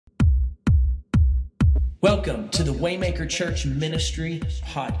Welcome to the Waymaker Church Ministry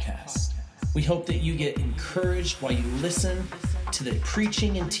podcast. We hope that you get encouraged while you listen to the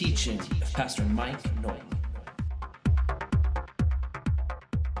preaching and teaching of Pastor Mike Nolan.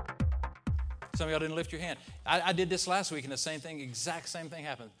 Some of y'all didn't lift your hand. I did this last week and exact same thing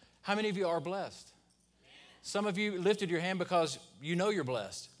happened. How many of you are blessed? Some of you lifted your hand because you know you're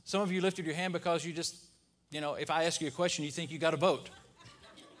blessed. Some of you lifted your hand because you just, if I ask you a question, you think you got to vote.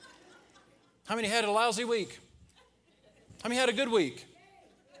 How many had a lousy week? How many had a good week?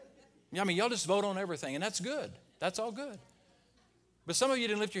 Y'all just vote on everything, and that's good. That's all good. But some of you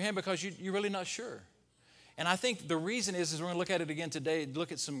didn't lift your hand because you're really not sure. And I think the reason is we're going to look at it again today,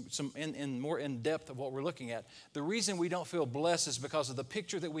 look at some more in depth of what we're looking at. The reason we don't feel blessed is because of the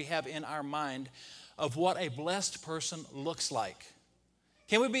picture that we have in our mind of what a blessed person looks like.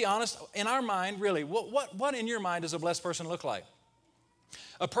 Can we be honest? In our mind, really, what in your mind does a blessed person look like?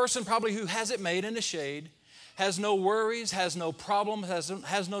 A person probably who has it made in the shade, has no worries, has no problems,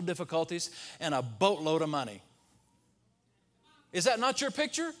 has no difficulties, and a boatload of money. Is that not your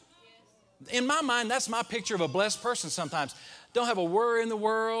picture? In my mind, that's my picture of a blessed person sometimes. Don't have a worry in the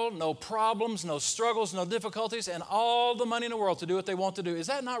world, no problems, no struggles, no difficulties, and all the money in the world to do what they want to do. Is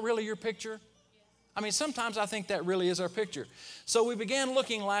that not really your picture? Sometimes I think that really is our picture. So we began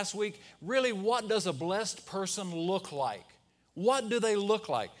looking last week, really, what does a blessed person look like? What do they look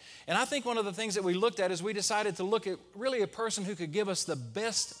like? And I think one of the things that we looked at is we decided to look at really a person who could give us the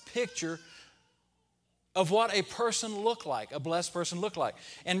best picture of what a person looked like, a blessed person looked like.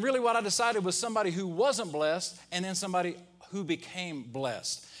 And really what I decided was somebody who wasn't blessed and then somebody who became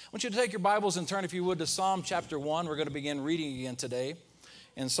blessed. I want you to take your Bibles and turn, if you would, to Psalm chapter 1. We're going to begin reading again today.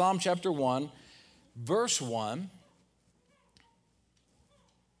 In Psalm chapter 1, verse 1.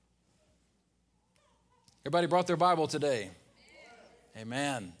 Everybody brought their Bible today?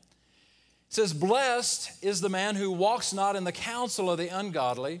 Amen. It says, "Blessed is the man who walks not in the counsel of the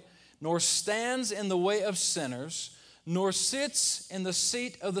ungodly, nor stands in the way of sinners, nor sits in the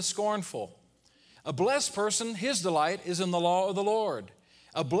seat of the scornful. A blessed person, his delight is in the law of the Lord.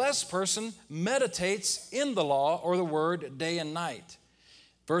 A blessed person meditates in the law or the word day and night."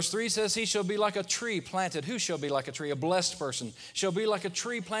 Verse 3 says, "He shall be like a tree planted." Who shall be like a tree? A blessed person. "Shall be like a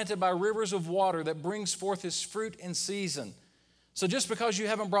tree planted by rivers of water that brings forth his fruit in season." So just because you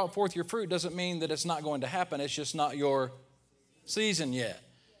haven't brought forth your fruit doesn't mean that it's not going to happen. It's just not your season yet.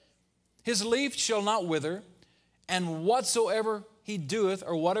 "His leaf shall not wither, and whatsoever he doeth,"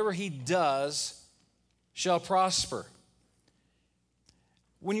 or whatever he does, "shall prosper."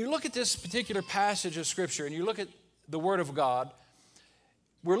 When you look at this particular passage of Scripture and you look at the Word of God,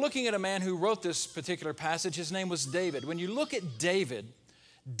 we're looking at a man who wrote this particular passage. His name was David. When you look at David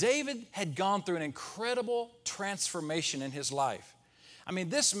had gone through an incredible transformation in his life.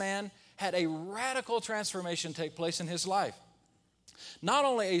 This man had a radical transformation take place in his life. Not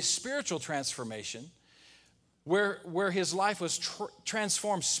only a spiritual transformation, where his life was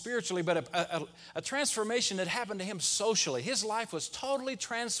transformed spiritually, but a transformation that happened to him socially. His life was totally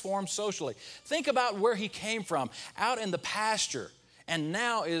transformed socially. Think about where he came from, out in the pasture, and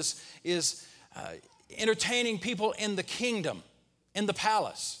now is entertaining people in the kingdom, in the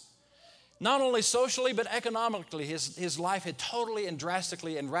palace. Not only socially, but economically, his life had totally and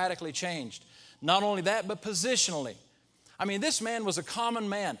drastically and radically changed. Not only that, but positionally. This man was a common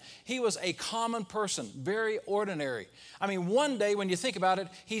man. He was a common person, very ordinary. One day, when you think about it,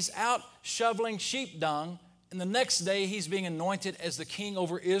 he's out shoveling sheep dung, and the next day he's being anointed as the king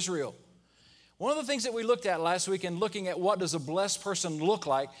over Israel. One of the things that we looked at last week in looking at what does a blessed person look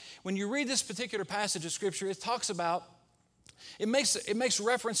like, when you read this particular passage of Scripture, it talks about, it makes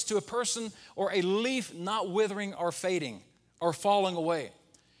reference to a person or a leaf not withering or fading or falling away.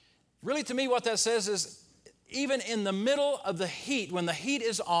 Really, to me, what that says is, even in the middle of the heat, when the heat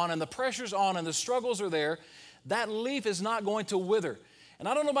is on and the pressure's on and the struggles are there, that leaf is not going to wither. And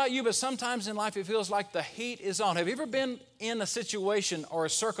I don't know about you, but sometimes in life it feels like the heat is on. Have you ever been in a situation or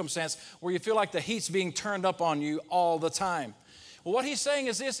a circumstance where you feel like the heat's being turned up on you all the time? Well, what he's saying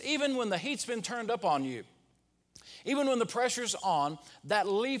is this: even when the heat's been turned up on you, even when the pressure's on, that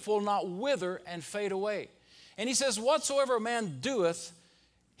leaf will not wither and fade away. And he says, whatsoever a man doeth,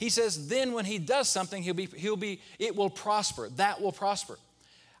 he says, then when he does something, it will prosper. That will prosper.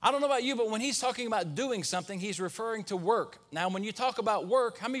 I don't know about you, but when he's talking about doing something, he's referring to work. Now, when you talk about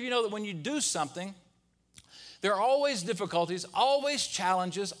work, how many of you know that when you do something, there are always difficulties, always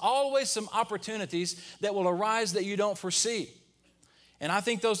challenges, always some opportunities that will arise that you don't foresee. And I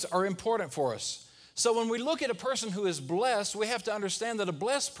think those are important for us. So when we look at a person who is blessed, we have to understand that a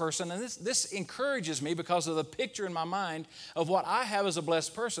blessed person, and this encourages me because of the picture in my mind of what I have as a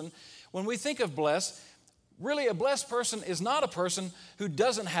blessed person. When we think of blessed, Really, a blessed person is not a person who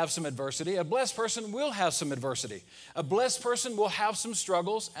doesn't have some adversity. A blessed person will have some adversity. A blessed person will have some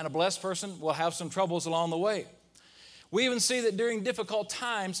struggles, and a blessed person will have some troubles along the way. We even see that during difficult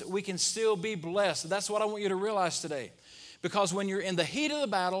times, we can still be blessed. That's what I want you to realize today. Because when you're in the heat of the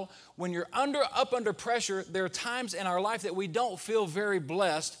battle, when you're up under pressure, there are times in our life that we don't feel very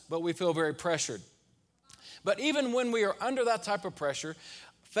blessed, but we feel very pressured. But even when we are under that type of pressure,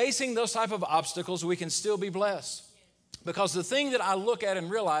 facing those type of obstacles, we can still be blessed. Because the thing that I look at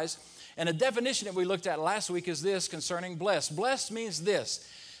and realize, and a definition that we looked at last week is this concerning blessed. Blessed means this,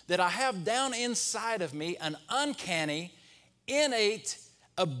 that I have down inside of me an uncanny, innate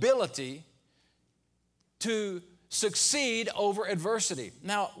ability to succeed over adversity.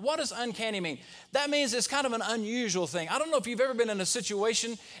 Now, what does uncanny mean? That means it's kind of an unusual thing. I don't know if you've ever been in a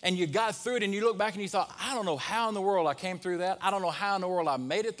situation and you got through it and you look back and you thought, I don't know how in the world I came through that. I don't know how in the world I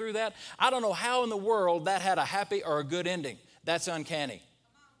made it through that. I don't know how in the world that had a happy or a good ending. That's uncanny.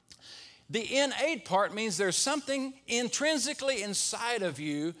 The innate part means there's something intrinsically inside of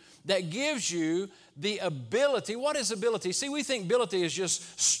you that gives you the ability. What is ability? See, we think ability is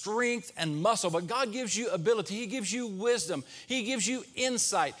just strength and muscle, but God gives you ability. He gives you wisdom. He gives you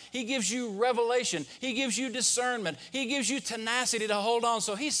insight. He gives you revelation. He gives you discernment. He gives you tenacity to hold on.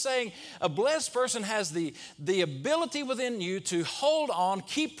 So he's saying a blessed person has the ability within you to hold on,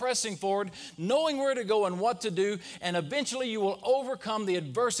 keep pressing forward, knowing where to go and what to do, and eventually you will overcome the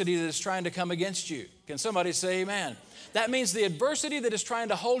adversity that is trying to come against you. Can somebody say amen? That means the adversity that is trying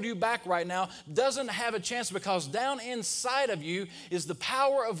to hold you back right now doesn't have a chance, because down inside of you is the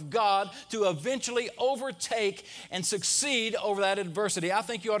power of God to eventually overtake and succeed over that adversity. I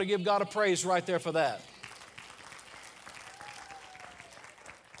think you ought to give God a praise right there for that.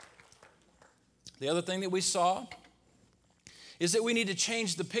 The other thing that we saw is that we need to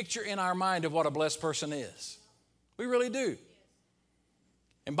change the picture in our mind of what a blessed person is. We really do.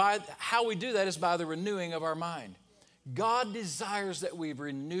 And by how we do that is by the renewing of our mind. God desires that we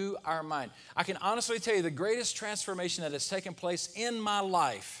renew our mind. I can honestly tell you the greatest transformation that has taken place in my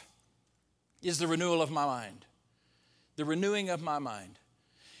life is the renewal of my mind. The renewing of my mind.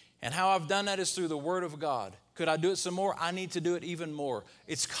 And how I've done that is through the Word of God. Could I do it some more? I need to do it even more.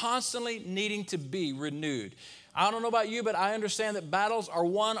 It's constantly needing to be renewed. I don't know about you, but I understand that battles are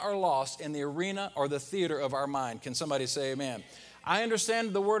won or lost in the arena or the theater of our mind. Can somebody say amen? I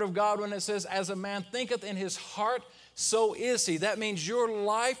understand the Word of God when it says, as a man thinketh in his heart, so is he. That means your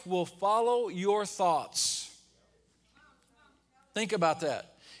life will follow your thoughts. Think about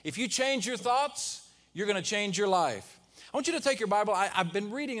that. If you change your thoughts, you're going to change your life. I want you to take your Bible. I've been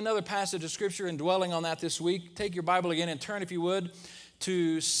reading another passage of Scripture and dwelling on that this week. Take your Bible again and turn, if you would,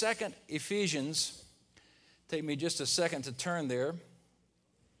 to 2 Ephesians. Take me just a second to turn there.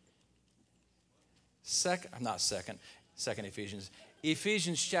 2 Ephesians.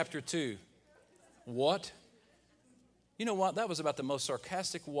 Ephesians chapter 2. What? You know what? That was about the most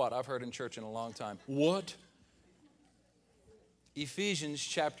sarcastic what I've heard in church in a long time. What? Ephesians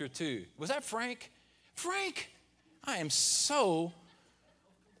chapter 2. Was that Frank? Frank, I am so...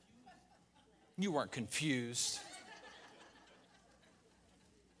 You weren't confused.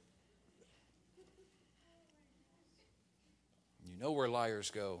 You know where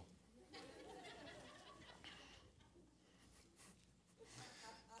liars go.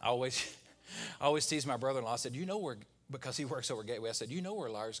 I always tease my brother-in-law. I said, you know where... Because he works over Gateway. I said, you know where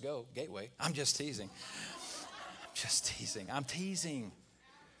liars go, Gateway. I'm just teasing. I'm teasing.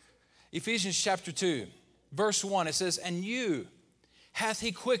 Ephesians chapter 2, verse 1, it says, and you hath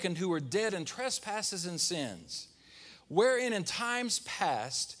he quickened who were dead in trespasses and sins, wherein in times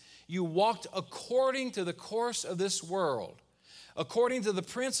past you walked according to the course of this world, according to the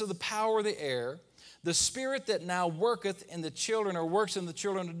prince of the power of the air, the spirit that now worketh in the children, or works in the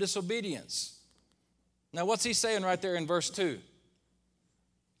children of disobedience. Now, what's he saying right there in verse 2?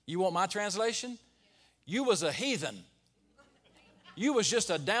 You want my translation? You was a heathen. You was just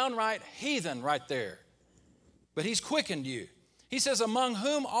a downright heathen right there. But he's quickened you. He says, among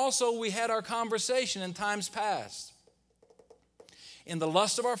whom also we had our conversation in times past, in the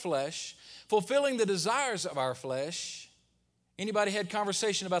lust of our flesh, fulfilling the desires of our flesh. Anybody had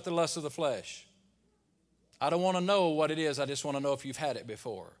conversation about the lust of the flesh? I don't want to know what it is. I just want to know if you've had it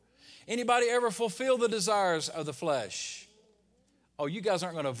before. Anybody ever fulfill the desires of the flesh? Oh, you guys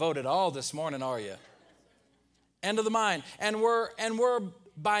aren't going to vote at all this morning, are you? And of the mind. And we're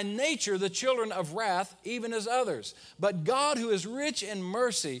by nature the children of wrath, even as others. But God, who is rich in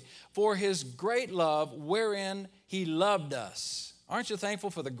mercy, for his great love, wherein he loved us. Aren't you thankful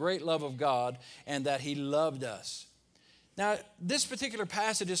for the great love of God and that he loved us? Now, this particular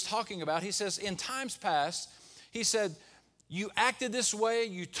passage is talking about, he says, in times past, he said, you acted this way,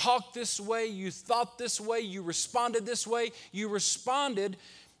 you talked this way, you thought this way, you responded this way. You responded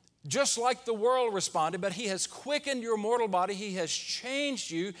just like the world responded, but he has quickened your mortal body. He has changed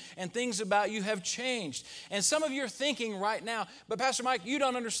you, and things about you have changed. And some of you are thinking right now, but Pastor Mike, you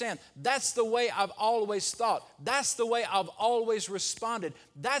don't understand. That's the way I've always thought. That's the way I've always responded.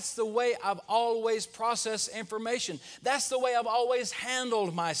 That's the way I've always processed information. That's the way I've always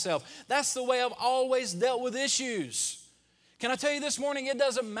handled myself. That's the way I've always dealt with issues. Can I tell you this morning, it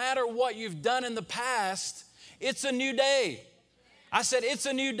doesn't matter what you've done in the past. It's a new day. I said it's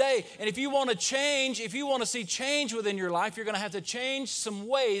a new day, and if you want to change, if you want to see change within your life, you're going to have to change some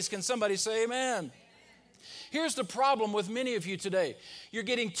ways. Can somebody say amen? Here's the problem with many of you today. You're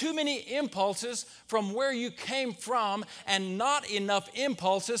getting too many impulses from where you came from and not enough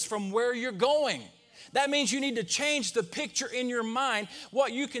impulses from where you're going. That means you need to change the picture in your mind.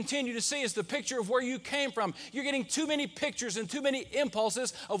 What you continue to see is the picture of where you came from. You're getting too many pictures and too many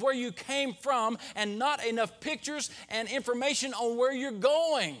impulses of where you came from and not enough pictures and information on where you're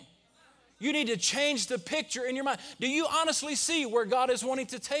going. You need to change the picture in your mind. Do you honestly see where God is wanting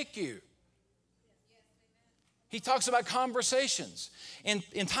to take you? He talks about conversations.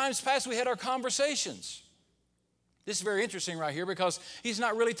 In times past, we had our conversations. This is very interesting right here because he's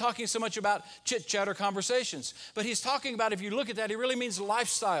not really talking so much about chit-chat or conversations, but he's talking about, if you look at that, he really means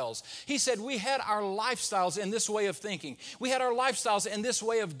lifestyles. He said we had our lifestyles in this way of thinking. We had our lifestyles in this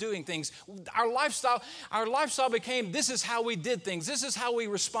way of doing things. Our lifestyle became, this is how we did things. This is how we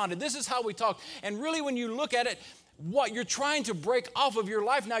responded. This is how we talked. And really, when you look at it, what you're trying to break off of your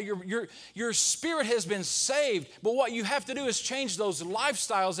life now, your spirit has been saved, but what you have to do is change those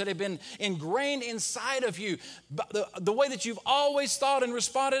lifestyles that have been ingrained inside of you. The way that you've always thought and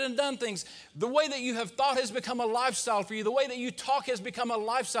responded and done things, the way that you have thought has become a lifestyle for you. The way that you talk has become a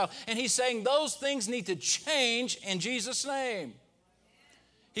lifestyle. And he's saying those things need to change in Jesus' name.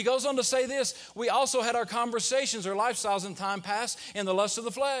 He goes on to say this, we also had our conversations or lifestyles in time past in the lust of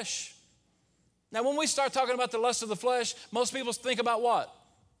the flesh. Now, when we start talking about the lust of the flesh, most people think about what?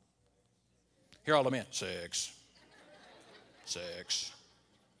 Here, all the men. Sex.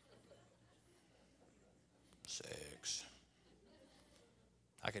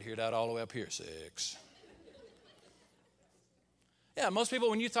 I could hear that all the way up here. Sex. Yeah, most people,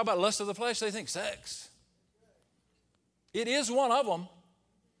 when you talk about lust of the flesh, they think sex. It is one of them,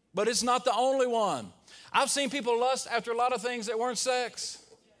 but it's not the only one. I've seen people lust after a lot of things that weren't sex.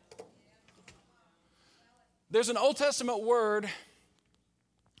 There's an Old Testament word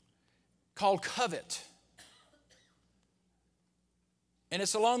called covet. And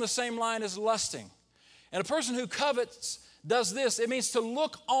it's along the same line as lusting. And a person who covets does this. It means to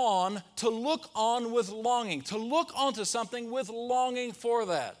look on with longing, to look onto something with longing for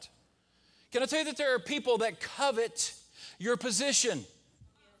that. Can I tell you that there are people that covet your position?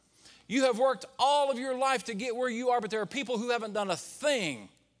 You have worked all of your life to get where you are, but there are people who haven't done a thing.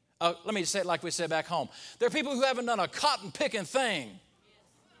 Let me say it like we say back home. There are people who haven't done a cotton-picking thing,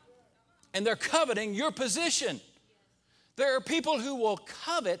 and they're coveting your position. There are people who will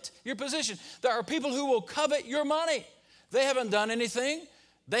covet your position. There are people who will covet your money. They haven't done anything.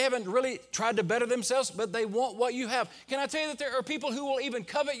 They haven't really tried to better themselves, but they want what you have. Can I tell you that there are people who will even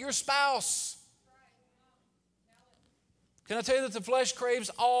covet your spouse? Can I tell you that the flesh craves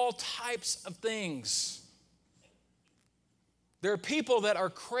all types of things? There are people that are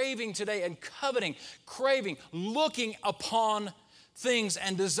craving today and coveting, craving, looking upon things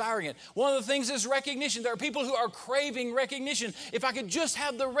and desiring it. One of the things is recognition. There are people who are craving recognition. If I could just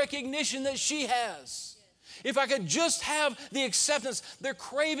have the recognition that she has. If I could just have the acceptance. They're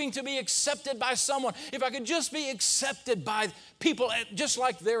craving to be accepted by someone. If I could just be accepted by people just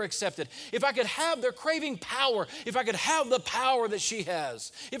like they're accepted. If I could have, they're craving power. If I could have the power that she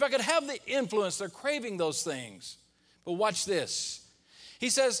has. If I could have the influence, they're craving those things. But watch this. He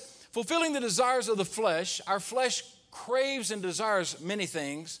says, fulfilling the desires of the flesh, our flesh craves and desires many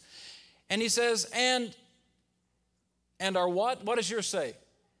things. And he says, and our what? What does yours say?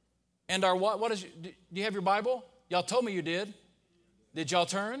 And our what? Do you have your Bible? Y'all told me you did. Did y'all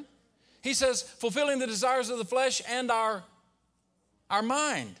turn? He says, fulfilling the desires of the flesh and our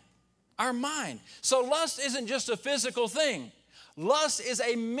mind. Our mind. So lust isn't just a physical thing. Lust is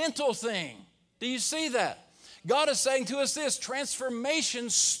a mental thing. Do you see that? God is saying to us this,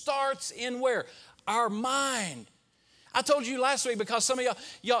 transformation starts in where? Our mind. I told you last week because some of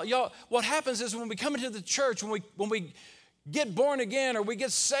y'all, what happens is when we come into the church, when we get born again or we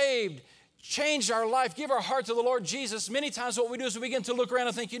get saved, change our life, give our heart to the Lord Jesus, many times what we do is we begin to look around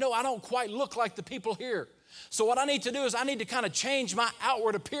and think, I don't quite look like the people here. So what I need to do is I need to kind of change my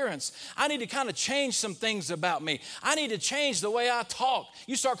outward appearance. I need to kind of change some things about me. I need to change the way I talk.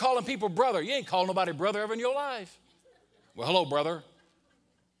 You start calling people brother. You ain't calling nobody brother ever in your life. Well, hello, brother.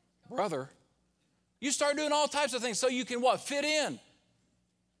 Brother. You start doing all types of things so you can what? Fit in.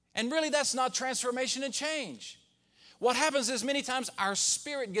 And really that's not transformation and change. What happens is many times our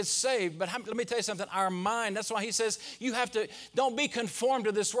spirit gets saved, but let me tell you something, our mind, that's why he says don't be conformed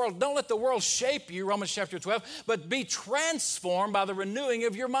to this world. Don't let the world shape you, Romans chapter 12, but be transformed by the renewing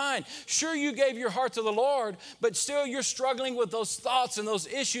of your mind. Sure, you gave your heart to the Lord, but still you're struggling with those thoughts and those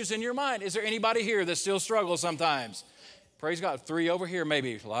issues in your mind. Is there anybody here that still struggles sometimes? Praise God. 3 over here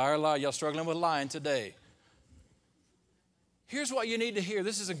maybe. Liar, liar. Y'all struggling with lying today. Here's what you need to hear.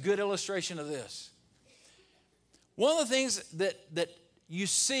 This is a good illustration of this. One of the things that you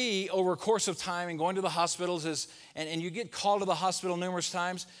see over a course of time and going to the hospitals is, and you get called to the hospital numerous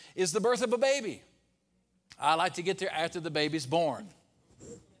times, is the birth of a baby. I like to get there after the baby's born.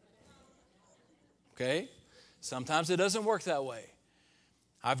 Okay? Sometimes it doesn't work that way.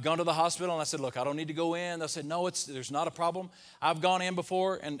 I've gone to the hospital and I said, look, I don't need to go in. They said, no, there's not a problem. I've gone in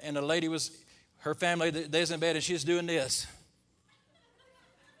before and a lady her family, they's in bed and she's doing this.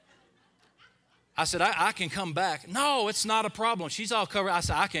 I said, I can come back. No, it's not a problem. She's all covered. I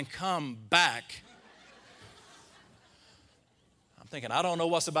said, I can come back. I'm thinking, I don't know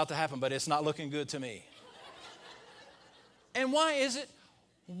what's about to happen, but it's not looking good to me. And why is it?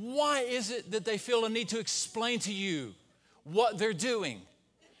 Why is it that they feel a need to explain to you what they're doing?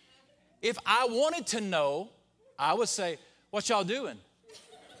 If I wanted to know, I would say, what y'all doing?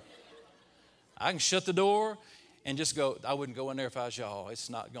 I can shut the door and just go, I wouldn't go in there if I was y'all.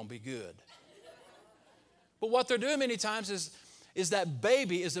 It's not going to be good. But what they're doing many times is that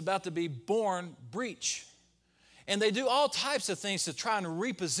baby is about to be born breech. And they do all types of things to try and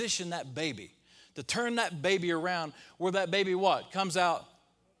reposition that baby, to turn that baby around where that baby what? Comes out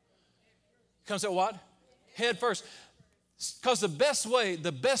what? Head first. Because the best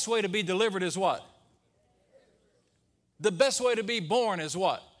way to be delivered is what? The best way to be born is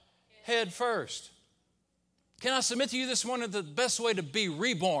what? Head first. Can I submit to you this morning that the best way to be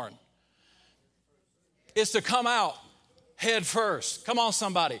reborn is to come out head first? Come on,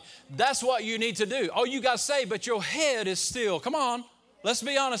 somebody. That's what you need to do. Oh, you got saved, but your head is still. Come on. Let's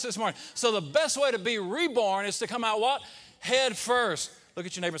be honest this morning. So the best way to be reborn is to come out what? Head first. Look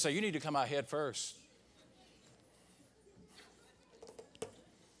at your neighbor and say, you need to come out head first.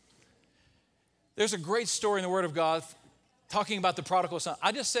 There's a great story in the Word of God talking about the prodigal son.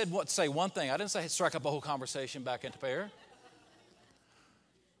 I just said say one thing. I didn't say strike up a whole conversation back into pair.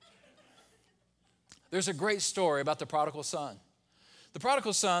 There's a great story about the prodigal son. The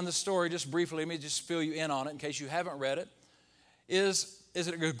prodigal son, the story, just briefly, let me just fill you in on it in case you haven't read it, is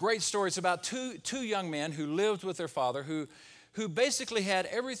a great story. It's about two young men who lived with their father who basically had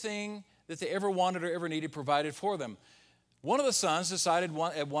everything that they ever wanted or ever needed provided for them. One of the sons decided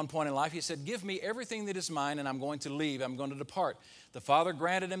at one point in life, he said, give me everything that is mine and I'm going to leave. I'm going to depart. The father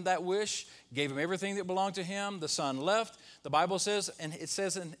granted him that wish, gave him everything that belonged to him. The son left. The Bible says, and it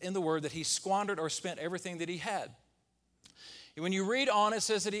says in the Word, that he squandered or spent everything that he had. When you read on, it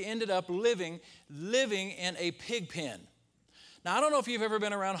says that he ended up living in a pig pen. Now, I don't know if you've ever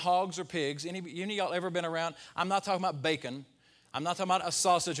been around hogs or pigs. Any of y'all ever been around? I'm not talking about bacon. I'm not talking about a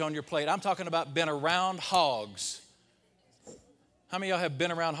sausage on your plate. I'm talking about been around hogs. How many of y'all have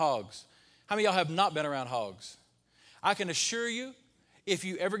been around hogs? How many of y'all have not been around hogs? I can assure you, if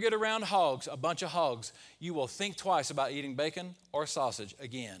you ever get around hogs, a bunch of hogs, you will think twice about eating bacon or sausage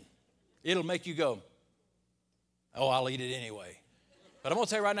again. It'll make you go, oh, I'll eat it anyway. But I'm going to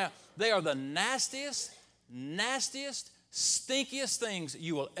tell you right now, they are the nastiest, stinkiest things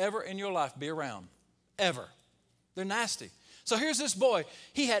you will ever in your life be around. Ever. They're nasty. So here's this boy.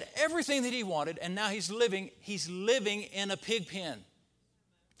 He had everything that he wanted, and now he's living in a pig pen.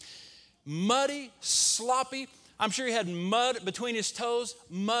 Muddy, sloppy. I'm sure he had mud between his toes,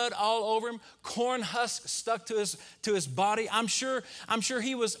 mud all over him, corn husk stuck to his body. I'm sure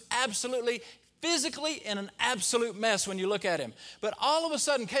he was absolutely, physically in an absolute mess when you look at him. But all of a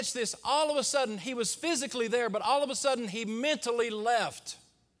sudden, catch this, all of a sudden he was physically there, but all of a sudden he mentally left.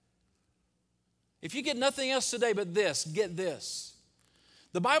 If you get nothing else today but this, get this.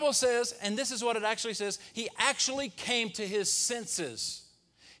 The Bible says, and this is what it actually says, he actually came to his senses.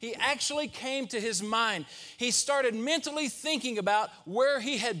 He actually came to his mind. He started mentally thinking about where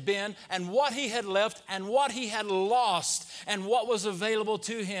he had been and what he had left and what he had lost and what was available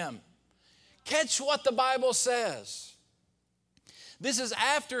to him. Catch what the Bible says. This is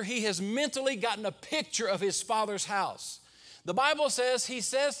after he has mentally gotten a picture of his father's house. The Bible says he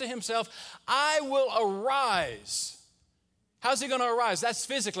says to himself, I will arise. How's he going to arise? That's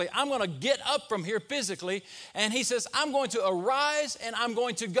physically. I'm going to get up from here physically. And he says, I'm going to arise and I'm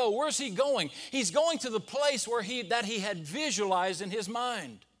going to go. Where's he going? He's going to the place where that he had visualized in his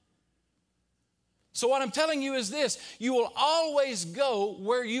mind. So what I'm telling you is this: you will always go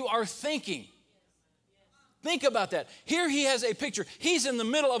where you are thinking. Think about that. Here he has a picture. He's in the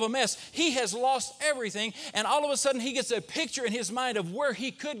middle of a mess. He has lost everything. And all of a sudden he gets a picture in his mind of where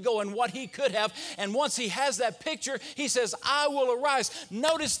he could go and what he could have. And once he has that picture, he says, I will arise.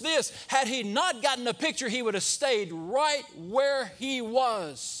 Notice this. Had he not gotten a picture, he would have stayed right where he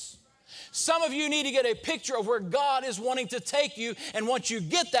was. Some of you need to get a picture of where God is wanting to take you. And once you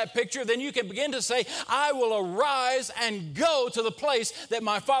get that picture, then you can begin to say, I will arise and go to the place that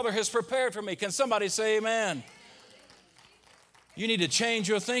my Father has prepared for me. Can somebody say amen? You need to change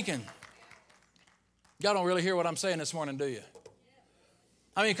your thinking. Y'all don't really hear what I'm saying this morning, do you?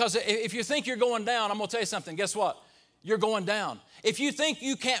 I mean, because if you think you're going down, I'm going to tell you something. Guess what? You're going down. If you think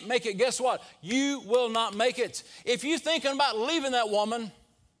you can't make it, guess what? You will not make it. If you're thinking about leaving that woman,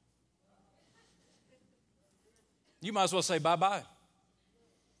 you might as well say bye-bye,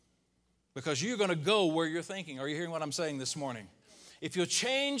 because you're going to go where you're thinking. Are you hearing what I'm saying this morning? If you'll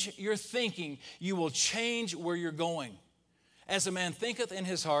change your thinking, you will change where you're going. As a man thinketh in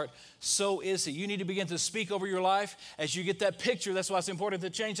his heart, so is he. You need to begin to speak over your life as you get that picture. That's why it's important to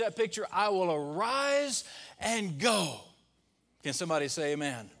change that picture. I will arise and go. Can somebody say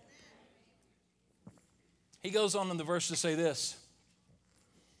amen? He goes on in the verse to say this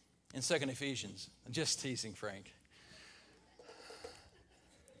in 2 Ephesians. I'm just teasing Frank.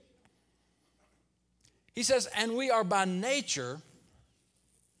 He says, and we are by nature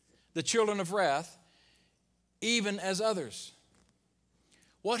the children of wrath, even as others.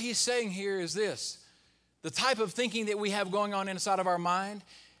 What he's saying here is this: the type of thinking that we have going on inside of our mind,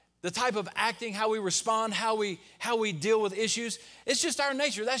 the type of acting, how we respond, how we deal with issues, it's just our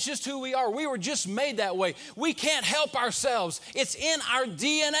nature. That's just who we are. We were just made that way. We can't help ourselves. It's in our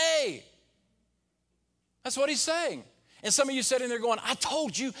DNA. That's what he's saying. And some of you sitting there going, I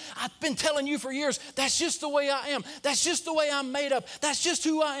told you, I've been telling you for years, that's just the way I am. That's just the way I'm made up. That's just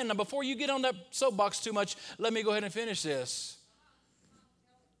who I am. Now, before you get on that soapbox too much, let me go ahead and finish this.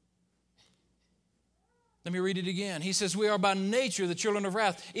 Let me read it again. He says, we are by nature the children of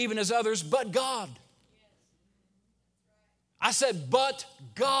wrath, even as others, but God. I said, but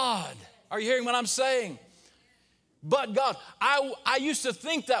God. Are you hearing what I'm saying? But God. I used to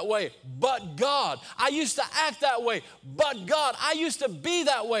think that way, but God. I used to act that way, but God. I used to be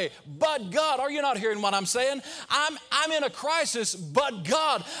that way, but God. Are you not hearing what I'm saying? I'm in a crisis, but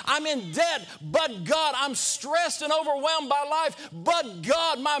God. I'm in debt, but God. I'm stressed and overwhelmed by life, but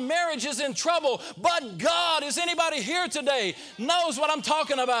God. My marriage is in trouble, but God. Is anybody here today knows what I'm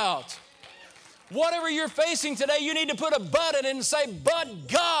talking about? Whatever you're facing today, you need to put a but in it and say, but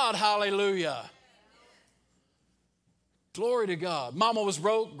God. Hallelujah. Glory to God. Mama was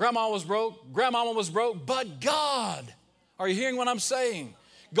broke, grandma was broke, grandmama was broke, but God. Are you hearing what I'm saying?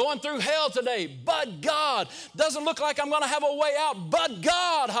 Going through hell today, but God. Doesn't look like I'm going to have a way out, but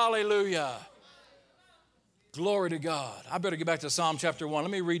God. Hallelujah. Glory to God. I better get back to Psalm chapter 1.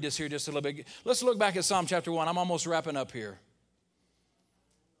 Let me read this here just a little bit. Let's look back at Psalm chapter 1. I'm almost wrapping up here.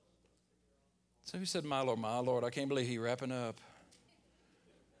 So who said, my Lord, I can't believe he's wrapping up.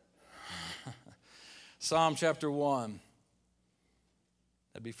 Psalm chapter 1.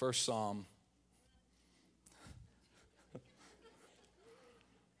 That'd be first Psalm.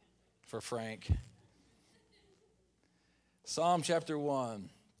 For Frank. Psalm chapter 1.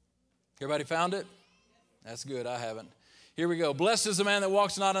 Everybody found it? That's good, I haven't. Here we go. Blessed is the man that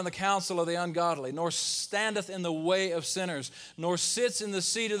walks not in the counsel of the ungodly, nor standeth in the way of sinners, nor sits in the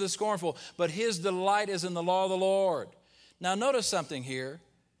seat of the scornful, but his delight is in the law of the Lord. Now notice something here.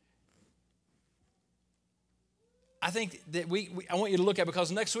 I think that I want you to look at,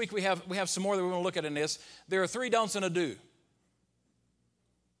 because next week we have some more that we want to look at in this. There are 3 don'ts and a do.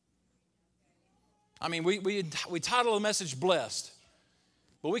 I mean, we title the message Blessed,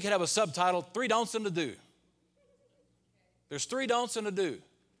 but we could have a subtitle, 3 don'ts and a do. There's 3 don'ts and a do.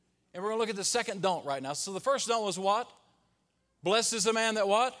 And we're going to look at the second don't right now. So the first don't was what? Blessed is the man that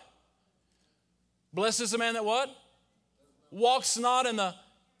what? Blessed is the man that what? Walks not in the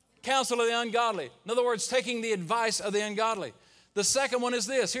counsel of the ungodly. In other words, taking the advice of the ungodly. The second one is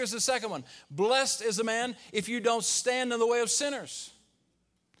this. Here's the second one. Blessed is the man if you don't stand in the way of sinners.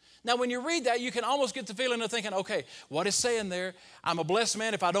 Now, when you read that, you can almost get the feeling of thinking, okay, what is saying there? I'm a blessed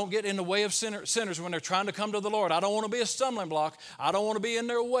man if I don't get in the way of sinners when they're trying to come to the Lord. I don't want to be a stumbling block. I don't want to be in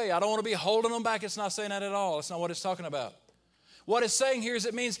their way. I don't want to be holding them back. It's not saying that at all. It's not what it's talking about. What it's saying here is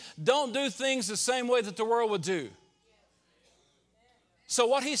it means don't do things the same way that the world would do. So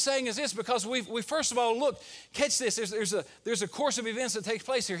what he's saying is this, because we first of all, look, catch this. There's a course of events that takes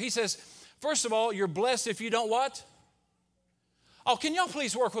place here. He says, first of all, you're blessed if you don't what? Oh, can y'all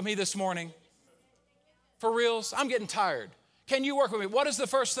please work with me this morning? For reals? I'm getting tired. Can you work with me? What is the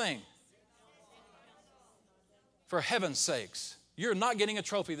first thing? For heaven's sakes, you're not getting a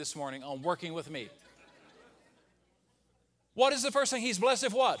trophy this morning on working with me. What is the first thing? He's blessed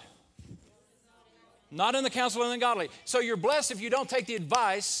if what? Not in the counsel of the ungodly. So you're blessed if you don't take the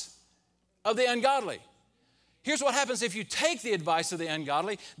advice of the ungodly. Here's what happens if you take the advice of the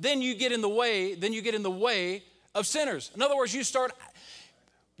ungodly, then you get in the way of sinners. In other words, you start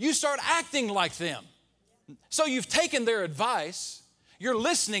acting like them. So you've taken their advice, you're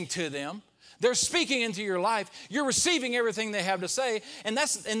listening to them, they're speaking into your life, you're receiving everything they have to say, and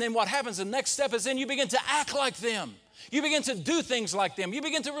then what happens, the next step is then you begin to act like them. You begin to do things like them. You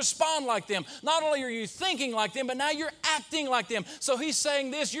begin to respond like them. Not only are you thinking like them, but now you're acting like them. So he's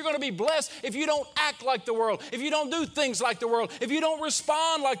saying this, you're going to be blessed if you don't act like the world, if you don't do things like the world, if you don't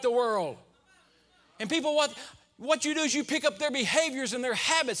respond like the world. And people, what you do is you pick up their behaviors and their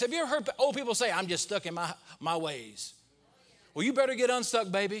habits. Have you ever heard old people say, I'm just stuck in my ways? Well, you better get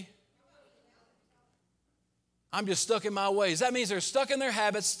unstuck, baby. I'm just stuck in my ways. That means they're stuck in their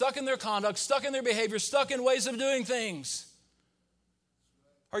habits, stuck in their conduct, stuck in their behavior, stuck in ways of doing things.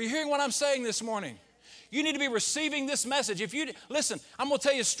 Are you hearing what I'm saying this morning? You need to be receiving this message. Listen, I'm going to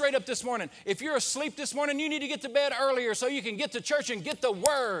tell you straight up this morning. If you're asleep this morning, you need to get to bed earlier so you can get to church and get the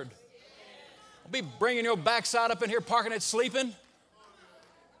word. Don't be bringing your backside up in here, parking it, sleeping.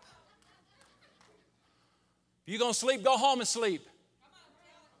 If you're going to sleep, go home and sleep.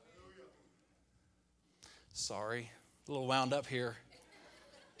 Sorry, a little wound up here.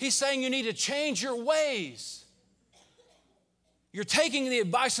 He's saying you need to change your ways. You're taking the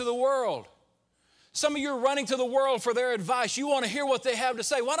advice of the world. Some of you are running to the world for their advice. You want to hear what they have to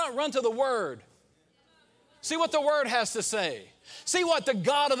say. Why not run to the Word? See what the Word has to say. See what the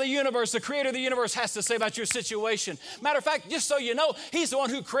God of the universe, the creator of the universe, has to say about your situation. Matter of fact, just so you know, He's the one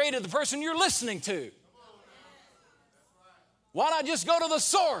who created the person you're listening to. Why not just go to the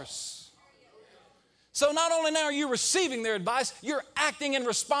source? So not only now are you receiving their advice, you're acting and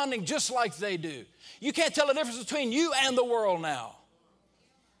responding just like they do. You can't tell the difference between you and the world now.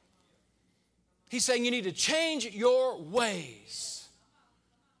 He's saying you need to change your ways.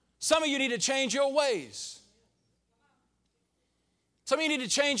 Some of you need to change your ways. Some of you need to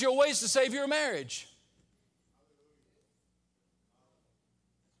change your ways to save your marriage.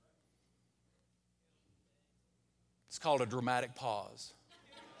 It's called a dramatic pause.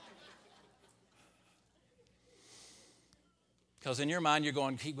 Because in your mind, you're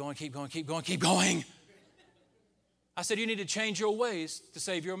going, keep going, keep going, keep going, keep going. I said, you need to change your ways to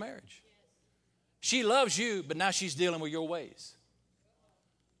save your marriage. She loves you, but now she's dealing with your ways.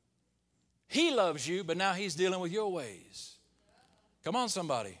 He loves you, but now he's dealing with your ways. Come on,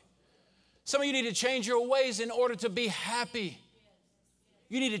 somebody. Some of you need to change your ways in order to be happy.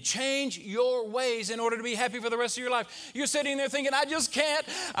 You need to change your ways in order to be happy for the rest of your life. You're sitting there thinking, I just can't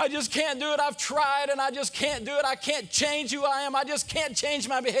do it. I've tried and I just can't do it. I can't change who I am. I just can't change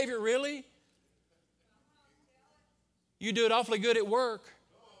my behavior. Really? You do it awfully good at work.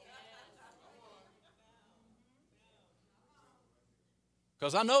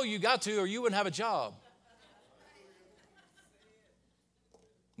 Because I know you got to or you wouldn't have a job.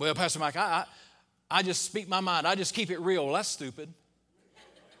 Well, Pastor Mike, I just speak my mind. I just keep it real. Well, that's stupid.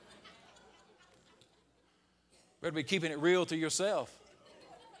 Better be keeping it real to yourself.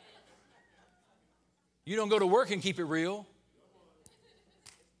 You don't go to work and keep it real.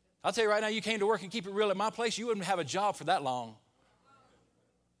 I'll tell you right now, you came to work and keep it real at my place, you wouldn't have a job for that long.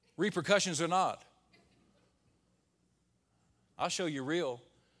 Repercussions or not. I'll show you real.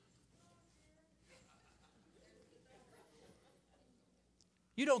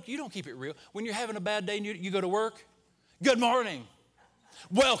 You don't keep it real. When you're having a bad day and you go to work, good morning.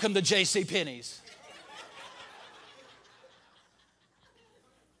 Welcome to JCPenney's.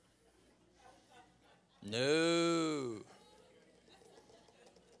 No,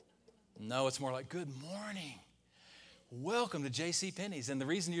 it's more like, good morning. Welcome to JCPenney's. And the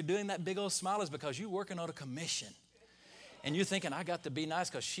reason you're doing that big old smile is because you're working on a commission. And you're thinking, I got to be nice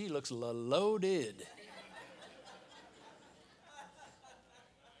because she looks loaded.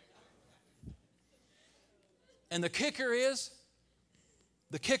 And the kicker is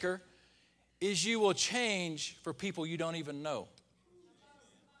you will change for people you don't even know.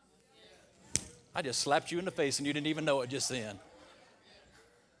 I just slapped you in the face and you didn't even know it just then.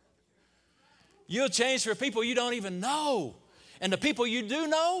 You'll change for people you don't even know. And the people you do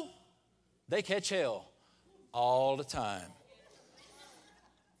know, they catch hell all the time.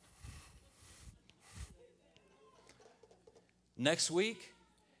 Next week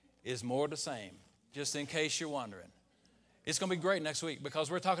is more the same, just in case you're wondering. It's going to be great next week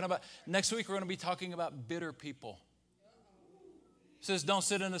because next week we're going to be talking about bitter people. It says, don't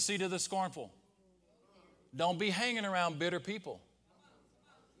sit in the seat of the scornful. Don't be hanging around bitter people.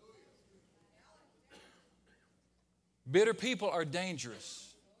 Bitter people are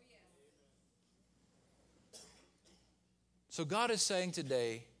dangerous. So God is saying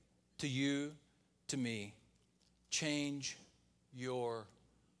today to you, to me, change your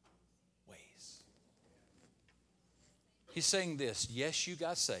ways. He's saying this, yes, you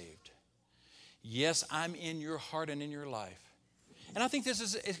got saved. Yes, I'm in your heart and in your life. And I think this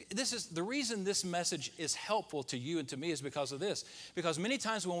is the reason this message is helpful to you and to me is because of this. Because many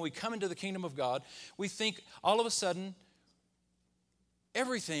times when we come into the kingdom of God, we think all of a sudden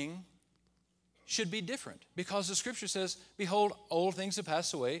everything should be different. Because the scripture says, behold, old things have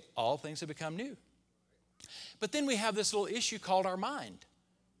passed away, all things have become new. But then we have this little issue called our mind.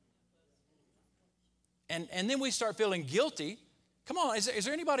 And then we start feeling guilty. Come on, is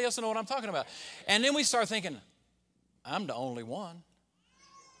there anybody else that know what I'm talking about? And then we start thinking, I'm the only one.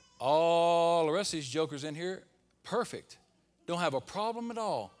 All the rest of these jokers in here, perfect. Don't have a problem at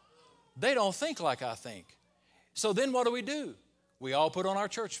all. They don't think like I think. So then what do? We all put on our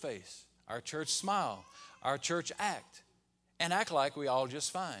church face, our church smile, our church act, and act like we all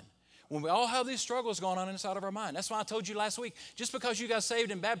just fine. When we all have these struggles going on inside of our mind. That's why I told you last week, just because you got saved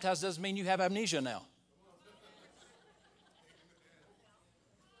and baptized doesn't mean you have amnesia now.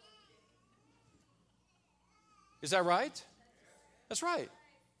 Is that right? That's right.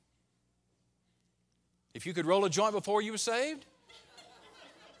 If you could roll a joint before you were saved,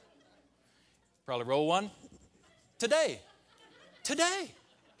 probably roll one today. Today.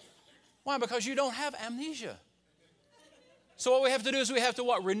 Why? Because you don't have amnesia. So what we have to do is we have to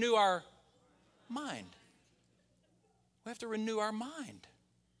what? Renew our mind. We have to renew our mind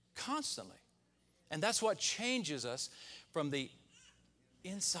constantly. And that's what changes us from the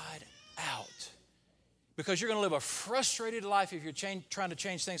inside out. Because you're going to live a frustrated life if you're trying to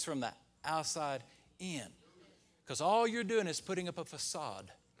change things from the outside in. Because all you're doing is putting up a facade.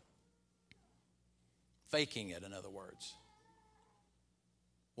 Faking it, in other words.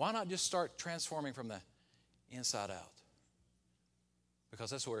 Why not just start transforming from the inside out? Because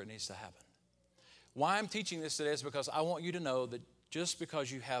that's where it needs to happen. Why I'm teaching this today is because I want you to know that just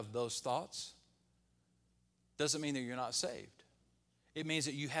because you have those thoughts doesn't mean that you're not saved. It means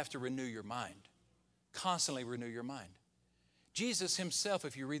that you have to renew your mind. Constantly renew your mind. Jesus himself,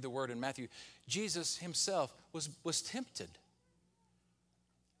 if you read the word in Matthew, Jesus himself was tempted.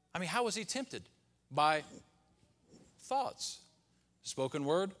 I mean, how was he tempted? By thoughts. Spoken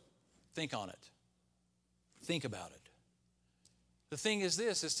word, think on it. Think about it. The thing is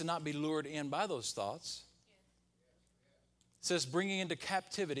this, is to not be lured in by those thoughts. It says bringing into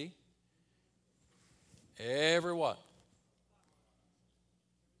captivity every what?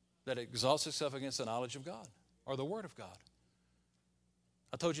 That exalts itself against the knowledge of God or the Word of God.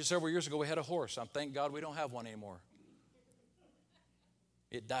 I told you several years ago we had a horse. Thank God we don't have one anymore.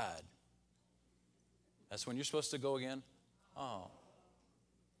 It died. That's when you're supposed to go again. Oh.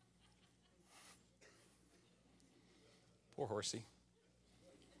 Poor horsey.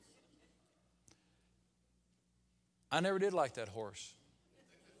 I never did like that horse.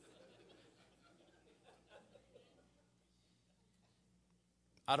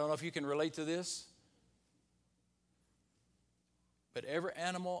 I don't know if you can relate to this, but every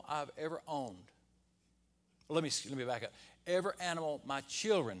animal I've ever owned, let me back up. Every animal my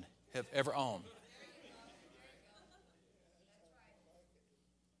children have ever owned,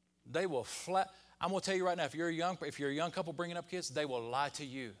 they will I'm going to tell you right now, if you're a young couple bringing up kids, they will lie to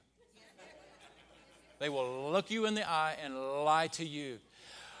you. They will look you in the eye and lie to you.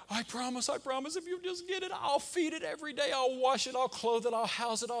 I promise, if you just get it, I'll feed it every day. I'll wash it, I'll clothe it, I'll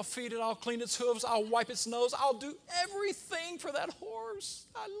house it, I'll feed it, I'll clean its hooves, I'll wipe its nose. I'll do everything for that horse.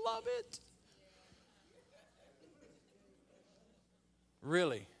 I love it.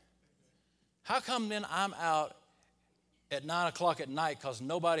 Really? How come then I'm out at 9 o'clock at night because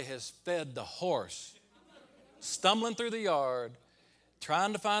nobody has fed the horse, stumbling through the yard,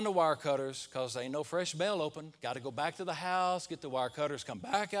 trying to find the wire cutters because there ain't no fresh bale open. Got to go back to the house, get the wire cutters, come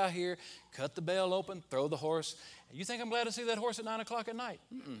back out here, cut the bale open, throw the horse. You think I'm glad to see that horse at 9 o'clock at night?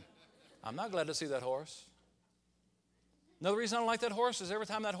 I'm not glad to see that horse. Another reason I don't like that horse is every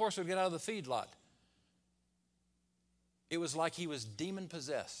time that horse would get out of the feedlot, it was like he was demon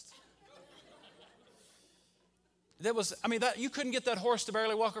possessed. You couldn't get that horse to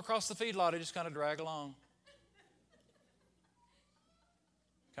barely walk across the feedlot. It just kind of dragged along.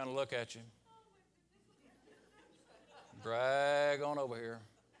 Kind of look at you. Drag on over here.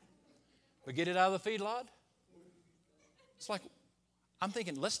 We get it out of the feedlot. It's like, I'm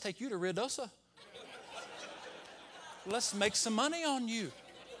thinking, let's take you to Ruidoso. Let's make some money on you.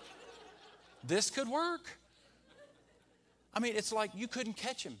 This could work. It's like you couldn't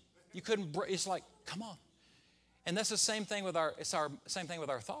catch him. You couldn't. It's like, come on. And that's the same thing with our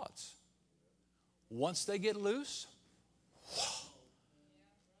thoughts. Once they get loose,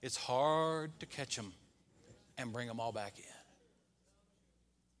 it's hard to catch them and bring them all back in.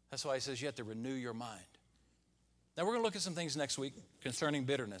 That's why he says you have to renew your mind. Now, we're going to look at some things next week concerning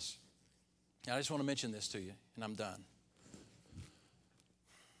bitterness. Now, I just want to mention this to you, and I'm done.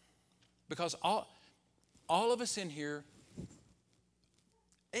 Because all of us in here,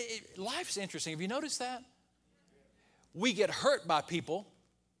 life's interesting. Have you noticed that? We get hurt by people.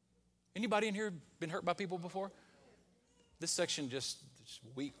 Anybody in here been hurt by people before? This section just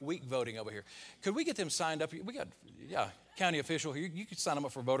weak voting over here. Could we get them signed up? We got, county official here. You could sign them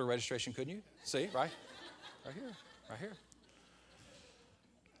up for voter registration, couldn't you? See, right? Right here.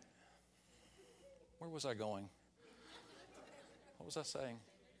 Where was I going? What was I saying?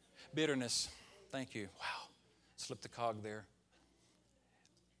 Bitterness. Thank you. Wow. Slipped the cog there.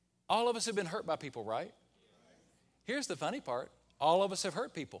 All of us have been hurt by people, right? Here's the funny part. All of us have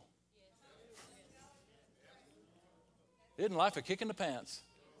hurt people. Isn't life a kick in the pants?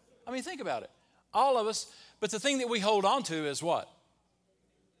 Think about it. All of us, but the thing that we hold on to is what?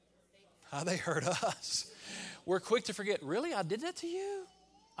 How they hurt us. We're quick to forget, really? I did that to you?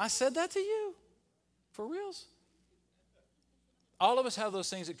 I said that to you? For reals? All of us have those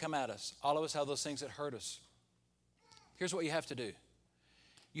things that come at us. All of us have those things that hurt us. Here's what you have to do.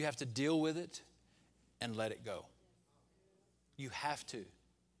 You have to deal with it and let it go. You have to.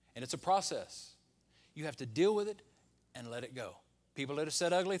 And it's a process. You have to deal with it and let it go. People that have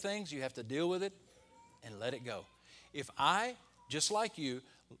said ugly things, you have to deal with it and let it go. If I, just like you,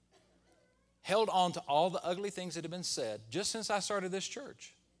 held on to all the ugly things that have been said just since I started this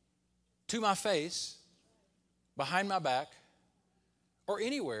church, to my face, behind my back, or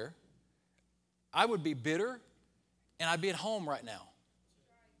anywhere, I would be bitter and I'd be at home right now.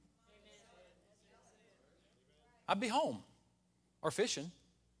 I'd be home or fishing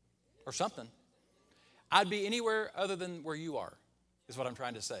or something. I'd be anywhere other than where you are, is what I'm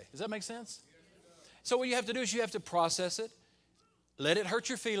trying to say. Does that make sense? So what you have to do is you have to process it. Let it hurt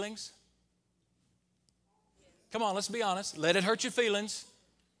your feelings. Come on, let's be honest. Let it hurt your feelings.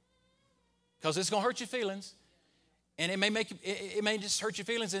 Because it's going to hurt your feelings. And it may just hurt your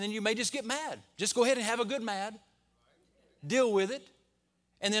feelings, and then you may just get mad. Just go ahead and have a good mad. Deal with it,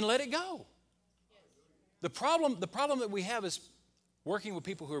 and then let it go. The problem that we have is working with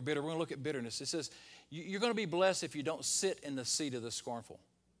people who are bitter. We're going to look at bitterness. It says you're going to be blessed if you don't sit in the seat of the scornful.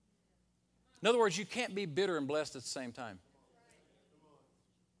 In other words, you can't be bitter and blessed at the same time.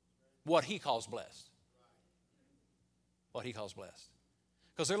 What he calls blessed. What he calls blessed.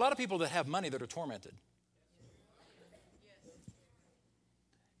 Because there are a lot of people that have money that are tormented.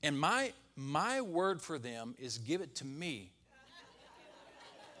 And my word for them is give it to me.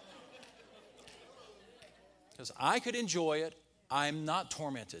 Because I could enjoy it. I'm not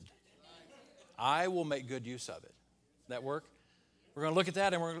tormented. I will make good use of it. That work? We're going to look at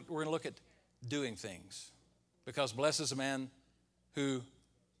that, and we're going to look at doing things. Because blessed is a man who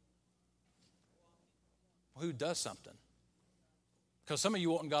does something. Because some of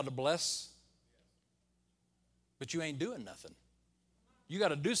you want God to bless, but you ain't doing nothing. You got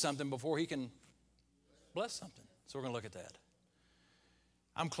to do something before he can bless something. So we're going to look at that.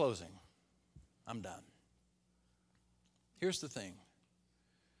 I'm closing. I'm done. Here's the thing.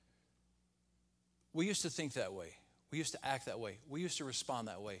 We used to think that way. We used to act that way. We used to respond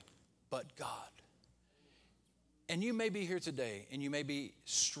that way. But God. And you may be here today and you may be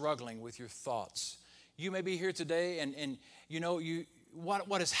struggling with your thoughts. You may be here today and you know,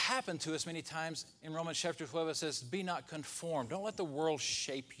 what has happened to us many times in Romans chapter 12, it says, be not conformed. Don't let the world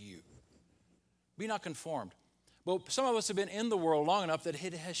shape you. Be not conformed. But some of us have been in the world long enough that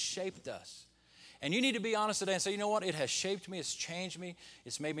it has shaped us. And you need to be honest today and say, you know what? It has shaped me. It's changed me.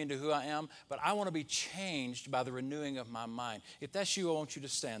 It's made me into who I am. But I want to be changed by the renewing of my mind. If that's you, I want you to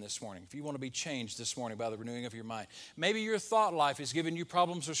stand this morning. If you want to be changed this morning by the renewing of your mind. Maybe your thought life is giving you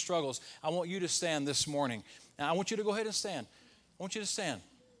problems or struggles. I want you to stand this morning. Now, I want you to go ahead and stand. I want you to stand.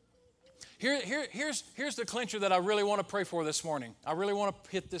 Here's the clincher that I really want to pray for this morning. I really want to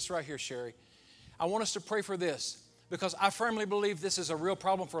hit this right here, Sherry. I want us to pray for this because I firmly believe this is a real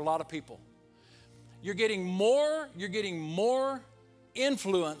problem for a lot of people. you're getting more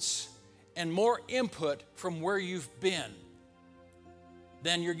influence and more input from where you've been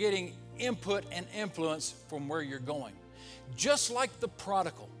than you're getting input and influence from where you're going. Just like the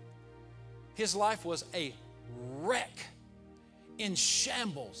prodigal, his life was a wreck, in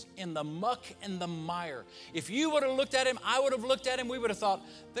shambles, in the muck and the mire. If you would have looked at him, I would have looked at him, we would have thought,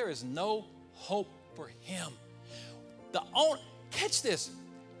 there is no hope for him. Catch this.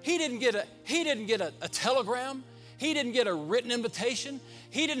 He didn't get a telegram. He didn't get a written invitation.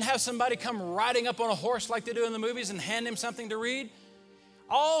 He didn't have somebody come riding up on a horse like they do in the movies and hand him something to read.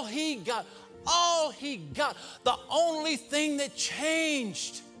 All he got, the only thing that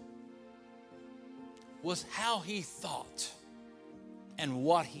changed was how he thought and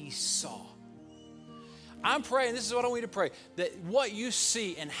what he saw. I'm praying, this is what I want you to pray, that what you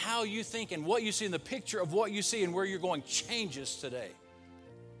see and how you think and what you see in the picture of what you see and where you're going changes today.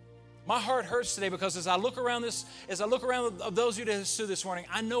 My heart hurts today because as I look around of those of you that stood this morning,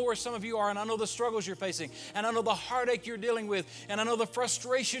 I know where some of you are, and I know the struggles you're facing, and I know the heartache you're dealing with, and I know the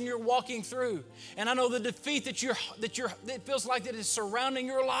frustration you're walking through, and I know the defeat that it feels like that is surrounding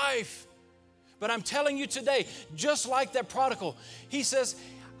your life. But I'm telling you today, just like that prodigal, he says,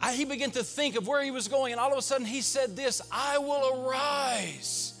 he began to think of where he was going, and all of a sudden he said this, I will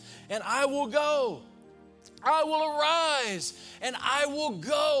arise and I will go. I will arise and I will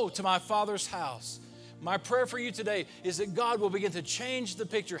go to my Father's house. My prayer for you today is that God will begin to change the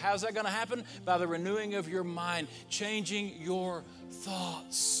picture. How's that going to happen? By the renewing of your mind, changing your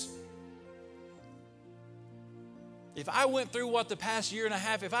thoughts. If I went through what the past year and a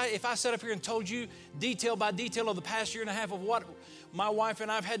half, if I sat up here and told you detail by detail of the past year and a half of what my wife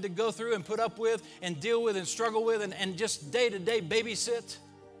and I have had to go through and put up with and deal with and struggle with and just day to day babysit,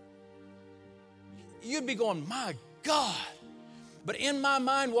 you'd be going, my God. But in my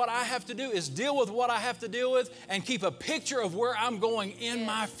mind, what I have to do is deal with what I have to deal with and keep a picture of where I'm going in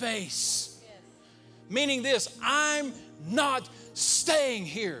my face. Yes. Meaning this, I'm not staying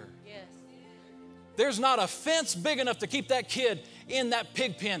here. Yes. There's not a fence big enough to keep that kid in that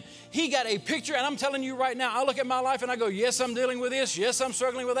pig pen. He got a picture, and I'm telling you right now, I look at my life and I go, yes, I'm dealing with this. Yes, I'm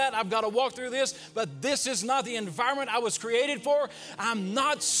struggling with that. I've got to walk through this, but this is not the environment I was created for. I'm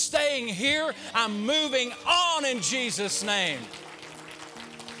not staying here. I'm moving on in Jesus' name.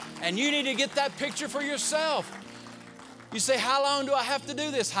 And you need to get that picture for yourself. You say, how long do I have to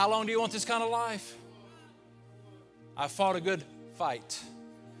do this? How long do you want this kind of life? I fought a good fight.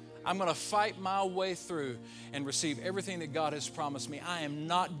 I'm going to fight my way through and receive everything that God has promised me. I am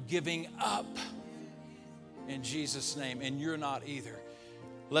not giving up in Jesus' name, and you're not either.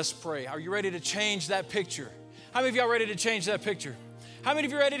 Let's pray. Are you ready to change that picture? How many of y'all ready to change that picture? How many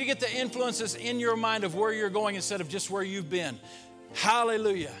of you are ready to get the influences in your mind of where you're going instead of just where you've been?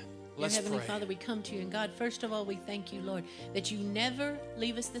 Hallelujah. Let's pray. Heavenly Father, we come to you, and God, first of all, we thank you, Lord, that you never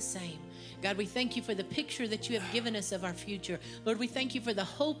leave us the same. God, we thank you for the picture that you have given us of our future. Lord, we thank you for the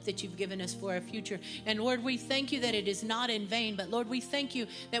hope that you've given us for our future. And Lord, we thank you that it is not in vain, but Lord, we thank you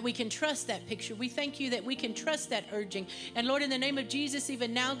that we can trust that picture. We thank you that we can trust that urging. And Lord, in the name of Jesus,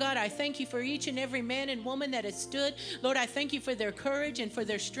 even now, God, I thank you for each and every man and woman that has stood. Lord, I thank you for their courage and for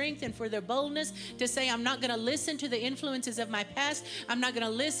their strength and for their boldness to say, I'm not going to listen to the influences of my past. I'm not going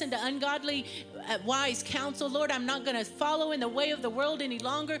to listen to ungodly, wise counsel. Lord, I'm not going to follow in the way of the world any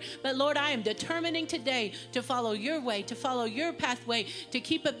longer. But Lord, I am determining today to follow your way, to follow your pathway, to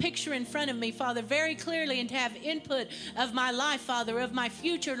keep a picture in front of me, Father, very clearly, and to have input of my life, Father, of my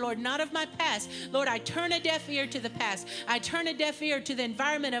future, Lord, not of my past. Lord, I turn a deaf ear to the past. I turn a deaf ear to the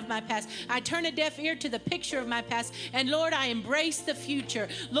environment of my past. I turn a deaf ear to the picture of my past. And Lord, I embrace the future.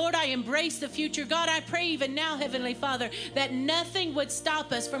 Lord, I embrace the future. God, I pray even now, Heavenly Father, that nothing would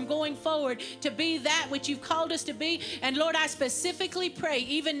stop us from going forward to be that which you've called us to be. And Lord, I specifically pray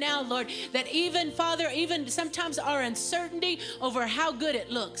even now, Lord, that even, Father, even sometimes our uncertainty over how good it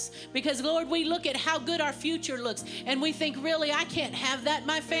looks. Because, Lord, we look at how good our future looks and we think, really, I can't have that.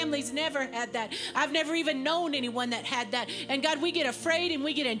 My family's never had that. I've never even known anyone that had that. And God, we get afraid and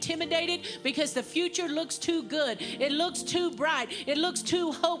we get intimidated because the future looks too good. It looks too bright. It looks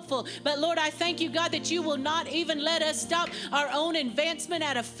too hopeful. But Lord, I thank you, God, that you will not even let us stop our own advancement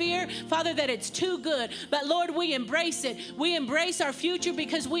out of fear, Father, that it's too good. But Lord, we embrace it. We embrace our future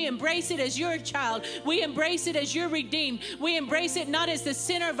because we embrace it as your child. We embrace it as your redeemed. We embrace it not as the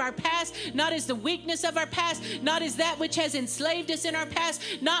sinner of our past, not as the weakness of our past, not as that which has enslaved us in our past,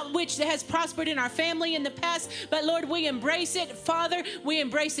 not which has prospered in our family in the past, but Lord, we embrace it, Father. We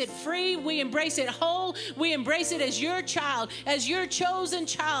embrace it free. We embrace it whole. We embrace it as your child, as your chosen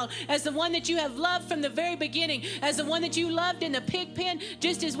child, as the one that you have loved from the very beginning, as the one that you loved in the pig pen,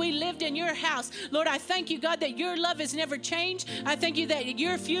 just as we lived in your house. house. Lord, I thank you, God, that your love has never changed. I thank you that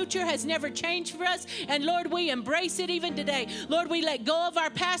your future has never changed for us. And Lord, we embrace it even today. Lord, we let go of our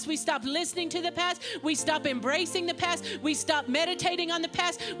past. We stop listening to the past. We stop embracing the past. We stop meditating on the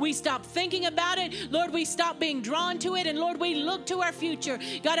past. We stop thinking about it. Lord, we stop being drawn to it. And Lord, we look to our future.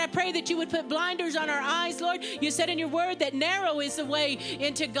 God, I pray that you would put blinders on our eyes, Lord. You said in your word that narrow is the way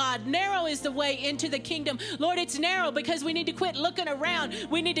into God. Narrow is the way into the kingdom. Lord, it's narrow because we need to quit looking around.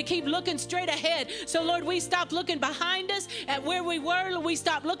 We need to keep looking straight ahead. So Lord, we stop looking behind us at where we were. We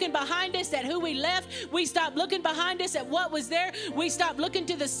stop looking behind us at who we left. We stop looking behind us at what was there. We stop looking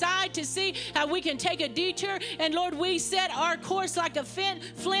to the side to see how we can take a detour. And Lord, we set our course like a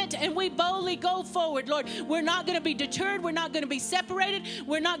flint and we boldly go forward. Lord, we're not going to be deterred. We're not going to be separated.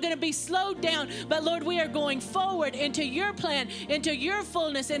 We're not going to be slowed down. But Lord, we are going forward into your plan, into your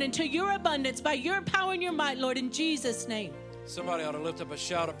fullness, and into your abundance by your power and your might, Lord, in Jesus' name. Somebody ought to lift up a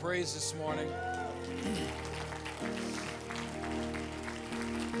shout of praise this morning.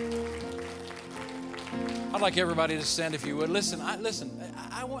 I'd like everybody to stand if you would. Listen,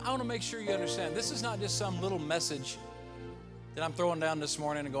 I want to make sure you understand. This is not just some little message that I'm throwing down this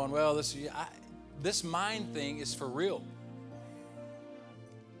morning and going, well, this mind thing is for real.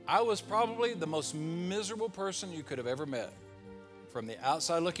 I was probably the most miserable person you could have ever met. From the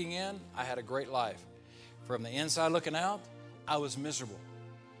outside looking in, I had a great life. From the inside looking out, I was miserable.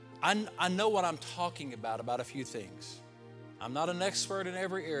 I know what I'm talking about a few things. I'm not an expert in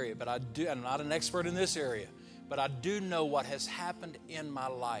every area, but I'm not an expert in this area, but I do know what has happened in my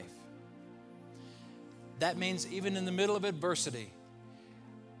life. That means even in the middle of adversity,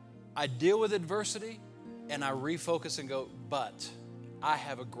 I deal with adversity and I refocus and go, but I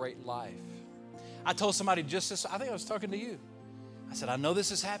have a great life. I told somebody just this, I think I was talking to you. I said, I know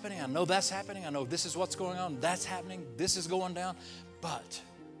this is happening. I know that's happening. I know this is what's going on. That's happening. This is going down. But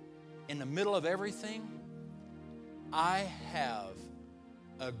in the middle of everything, I have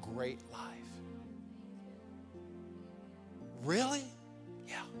a great life. Really?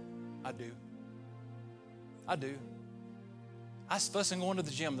 Yeah, I do. I do. I was fussing going to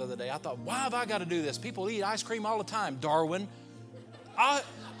the gym the other day. I thought, why have I got to do this? People eat ice cream all the time, Darwin.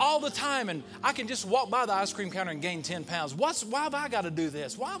 All the time, and I can just walk by the ice cream counter and gain 10 pounds. Why have I got to do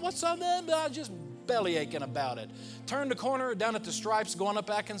this? What's up there? I'm just belly aching about it. Turn the corner down at the Stripes going up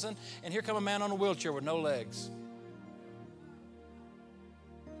Atkinson, and here come a man on a wheelchair with no legs.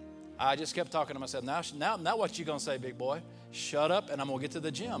 I just kept talking to myself. Now what you going to say, big boy? Shut up, and I'm going to get to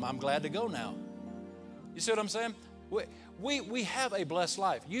the gym. I'm glad to go now. You see what I'm saying? We have a blessed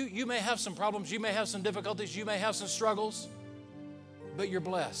life. You may have some problems. You may have some difficulties. You may have some struggles. But you're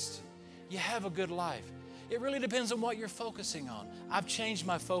blessed. You have a good life. It really depends on what you're focusing on. I've changed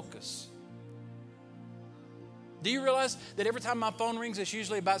my focus. Do you realize that every time my phone rings, it's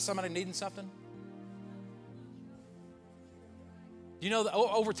usually about somebody needing something? Do you know that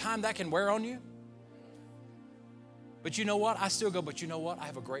over time that can wear on you? But you know what? I still go, but you know what? I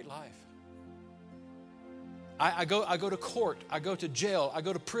have a great life. I go to court. I go to jail. I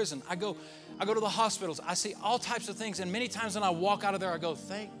go to prison. I go to the hospitals. I see all types of things. And many times when I walk out of there, I go,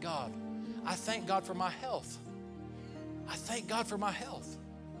 thank God. I thank God for my health. I thank God for my health.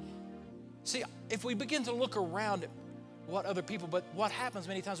 See, if we begin to look around at what other people, but what happens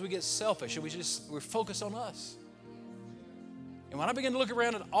many times we get selfish and we're focused on us. And when I begin to look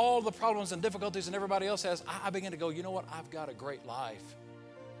around at all the problems and difficulties that everybody else has, I begin to go, you know what? I've got a great life.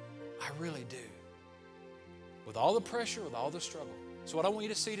 I really do. With all the pressure, with all the struggle. So what I want you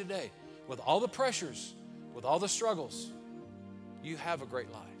to see today, with all the pressures, with all the struggles, you have a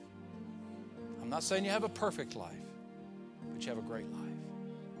great life. I'm not saying you have a perfect life, but you have a great life.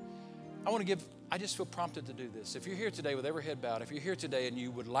 I just feel prompted to do this. If you're here today with every head bowed, if you're here today and you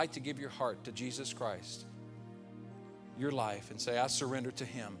would like to give your heart to Jesus Christ, your life, and say, I surrender to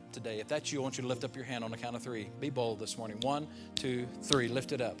Him today. If that's you, I want you to lift up your hand on the count of 3. Be bold this morning. 1, 2, 3.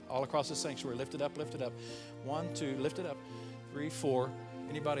 Lift it up. All across the sanctuary. Lift it up, lift it up. 1, 2, lift it up. 3, 4.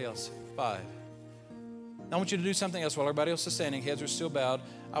 Anybody else? 5. Now I want you to do something else while everybody else is standing. Heads are still bowed.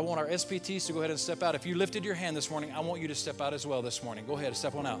 I want our SPTs to go ahead and step out. If you lifted your hand this morning, I want you to step out as well this morning. Go ahead and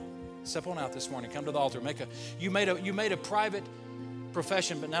step on out. Step on out this morning. Come to the altar. You made a private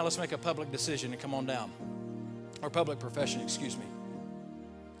profession, but now let's make a public decision and come on down. Or public profession, excuse me.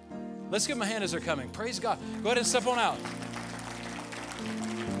 Let's give them a hand as they're coming. Praise God. Go ahead and step on out.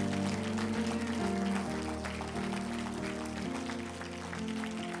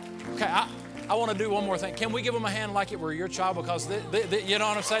 Okay, I want to do one more thing. Can we give them a hand like it were your child? Because you know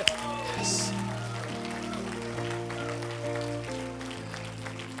what I'm saying? Yes.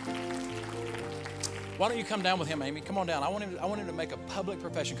 Why don't you come down with him, Amy? Come on down. I want him to make a public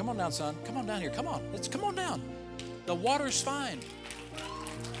profession. Come on down, son. Come on down here. Come on. Come on down. The water's fine.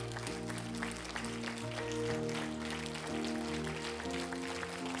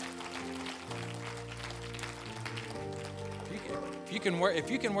 If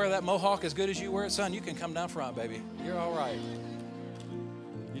you can wear that mohawk as good as you wear it, son, you can come down front, baby. You're all right.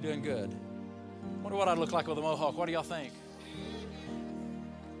 You're doing good. Wonder what I'd look like with a mohawk. What do y'all think?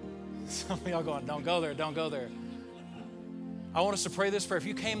 Some of y'all going, don't go there, don't go there. I want us to pray this prayer. If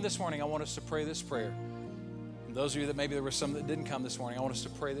you came this morning, I want us to pray this prayer. And those of you that maybe there were some that didn't come this morning, I want us to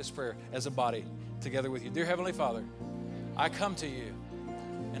pray this prayer as a body together with you. Dear Heavenly Father, I come to you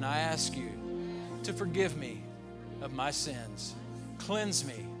and I ask you to forgive me of my sins. Cleanse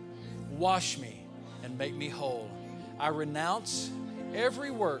me, wash me, and make me whole. I renounce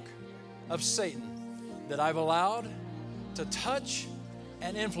every work of Satan that I've allowed to touch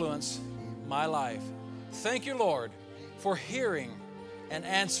and influence my life. Thank you, Lord, for hearing and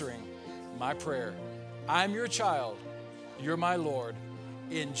answering my prayer. I'm your child. You're my Lord.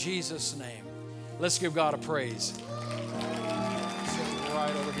 In Jesus' name. Let's give God a praise. Sit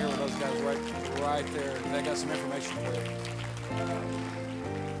right over here with those guys right there. They got some information for you.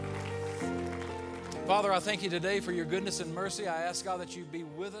 Father, I thank you today for your goodness and mercy. I ask, God, that you be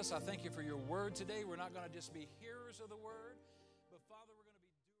with us. I thank you for your word today. We're not going to just be hearers of the word, but Father, we're going to